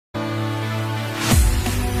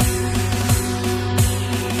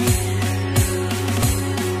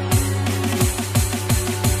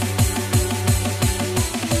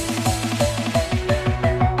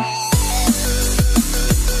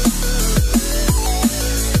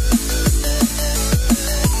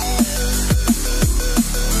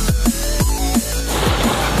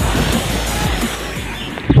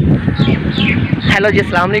Hello जी,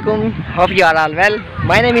 अस्सलाम वालेकुम। Hope you are all well.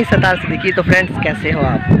 My name is Sattar Siddiqui. तो फ्रेंड्स, कैसे हो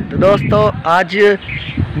आप? तो दोस्तों, आज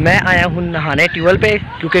मैं आया हूँ नहाने ट्यूबवेल पे,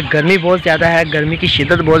 क्योंकि गर्मी बहुत ज़्यादा है, गर्मी की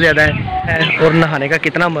शिद्दत बहुत ज़्यादा है और नहाने का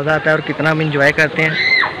कितना मज़ा आता है और कितना हम इंजॉय करते हैं।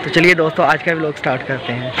 तो चलिए दोस्तों, आज का व्लॉग स्टार्ट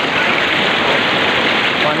करते हैं।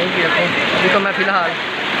 पानी पी रखा हूँ अभी तो मैं फ़िलहाल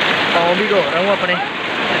पाँव भी धो रहा हूँ अपने।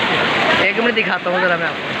 एक मिनट दिखाता हूँ ज़रा मैं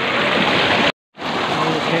आपको।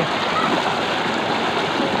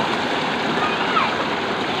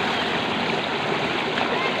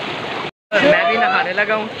 मैं भी नहाने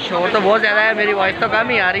लगा हूँ। शोर तो बहुत ज़्यादा है, मेरी वॉइस तो कम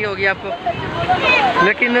ही आ रही होगी आपको,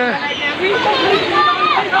 लेकिन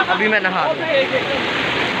अभी मैं नहा रहा हूँ।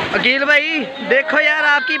 अकील भाई देखो यार,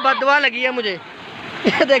 आपकी बददुआ लगी है मुझे।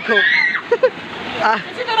 ये देखो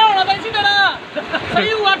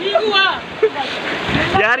सही हुआ, ठीक हुआ।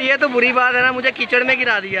 यार ये तो बुरी बात है ना, मुझे कीचड़ में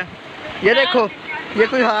गिरा दिया। ये देखो, ये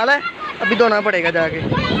कोई हाल है? अभी धोना पड़ेगा जाके।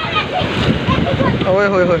 ओए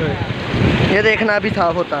होए होए, ये देखना अभी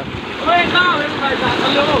साफ होता।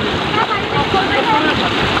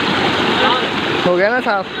 हो गया ना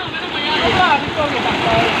साफ?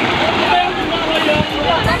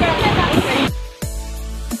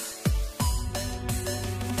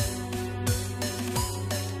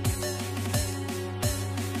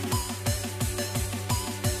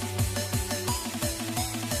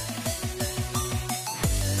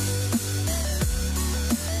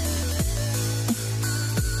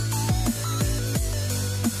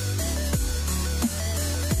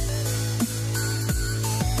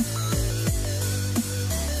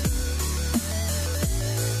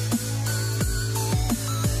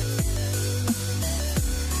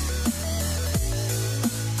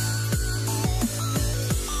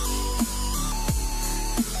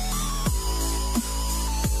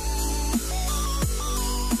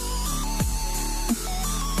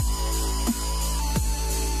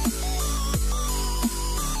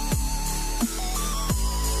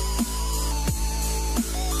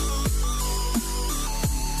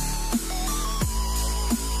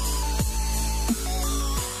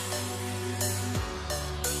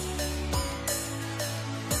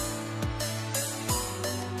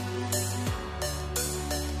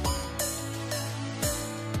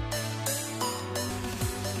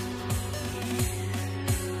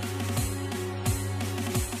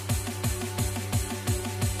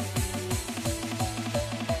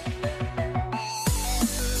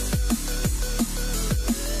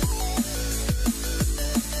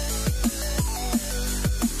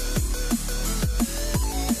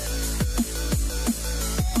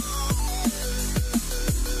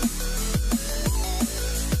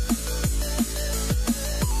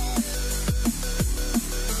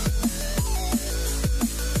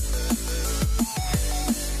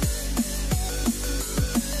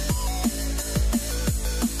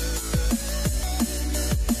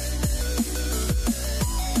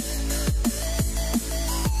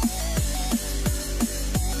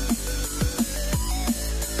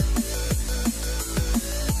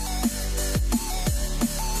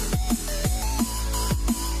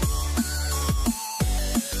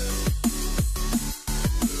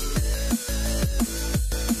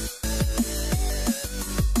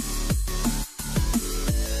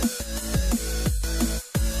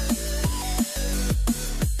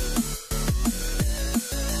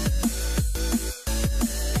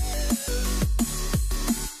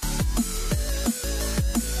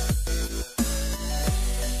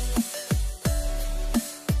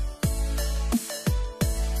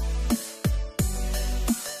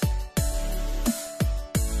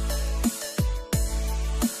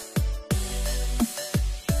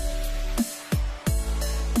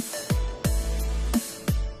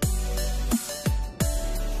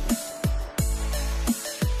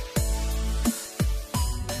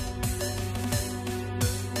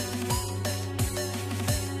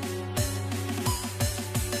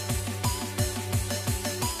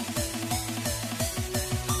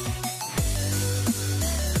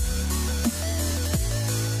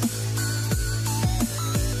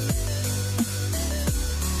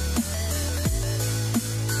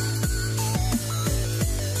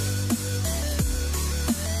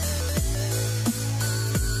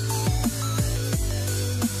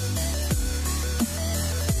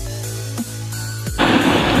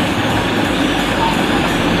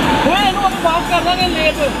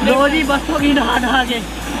 लो जी, बस होगी नहा नहा के।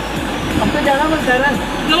 अब तो जाना मत कर।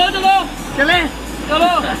 चलो चलो चले, चलो।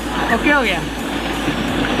 ओके हो गया।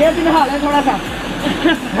 क्या भी नहा ले थोड़ा सा।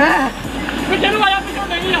 पीछे नु आया, पीछे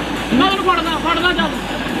नहीं आ ना, तू फड़ना फड़ना चल,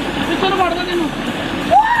 पीछे नु फड़ना तेनू।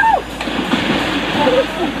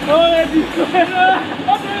 ओए जी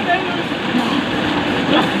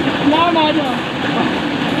ना ना जा।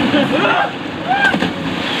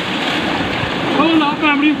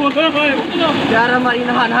 यार हमारी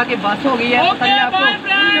नहा नहा के बस हो गई है।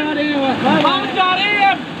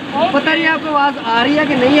 पता नहीं आपको आवाज़ आ रही है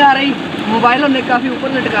कि नहीं आ रही। मोबाइल हमने काफ़ी ऊपर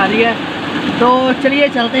लटका दी है, तो चलिए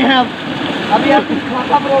चलते हैं अब। अभी आप कुछ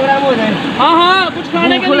खाना प्रोग्राम हो जाए। हाँ हाँ, कुछ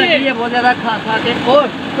खाने के लिए है बहुत ज़्यादा खा के और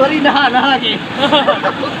सॉरी नहा के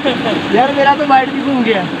यार मेरा तो माइंड भी घूम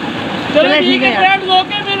गया। चलो ठीक है यार,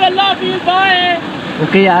 ओके फिर, अल्लाह हाफिज़, बाय।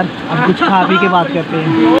 ओके यार, अब कुछ खा पी के बात करते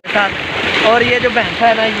हैं। और ये जो भैंसा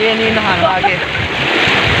है ना, ये नहीं नहा के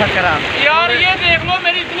खरा। यार ये देख लो,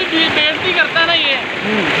 मेरी इतनी बेइज्जती करता है ना ये।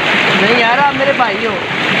 नहीं यार, आप मेरे भाई हो।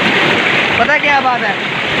 पता क्या बात है,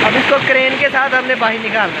 अब इसको क्रेन के साथ हमने बाहर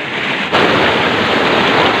निकालना है।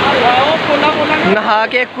 नहा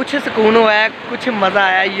के कुछ सुकून हुआ है, कुछ मज़ा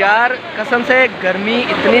आया यार कसम से। गर्मी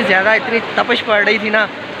इतनी ज़्यादा, इतनी तपश पड़ रही थी ना।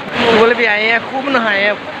 पुल भी आए हैं, खूब नहाए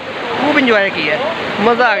हैं, खूब इंजॉय किया है,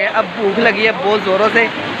 मज़ा आ गया। अब भूख लगी है बहुत ज़ोरों से,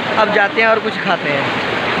 अब जाते हैं और कुछ खाते हैं।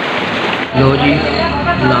 लो जी,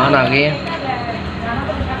 नान आ गए हैं।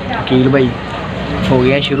 कील भाई हो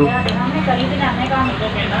गया है शुरू।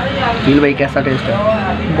 कील भाई कैसा टेस्ट है?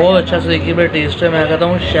 बहुत अच्छा सिद्दीकी भाई टेस्ट है। मैं कहता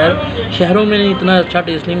हूँ शहरों में इतना अच्छा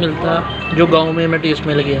टेस्ट नहीं मिलता जो गांव में हमें टेस्ट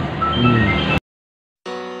मिल गया।